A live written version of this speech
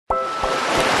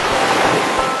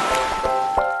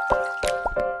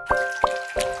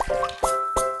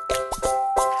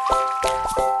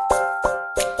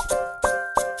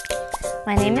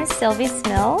Sylvie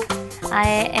Smill.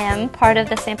 I am part of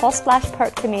the St. Paul Splash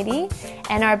Park Committee,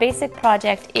 and our basic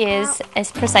project is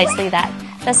precisely that,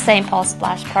 the St. Paul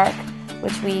Splash Park,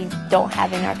 which we don't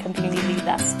have in our community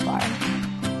thus far.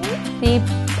 The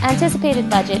anticipated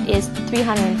budget is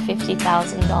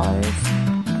 $350,000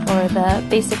 for the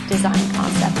basic design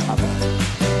concept of it.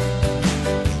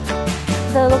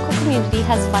 The local community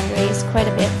has fundraised quite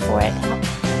a bit for it.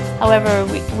 However,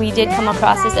 we did come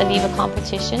across this Aviva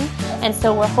competition, and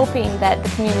so we're hoping that the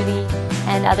community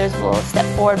and others will step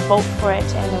forward, vote for it,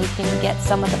 and we can get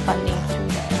some of the funding through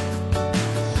there.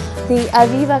 The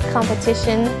Aviva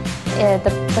competition,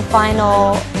 the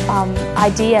final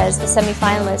ideas, the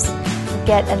semi-finalists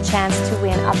get a chance to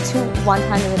win up to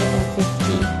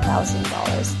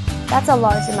 $150,000. That's a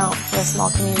large amount for a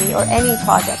small community, or any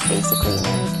project basically in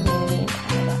any community in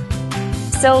Canada.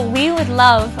 So we would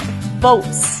love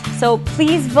votes. So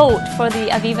please vote for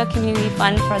the Aviva Community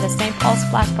Fund for the St. Paul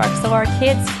Splash Park so our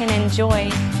kids can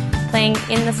enjoy playing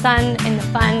in the sun, in the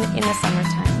fun, in the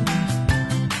summertime.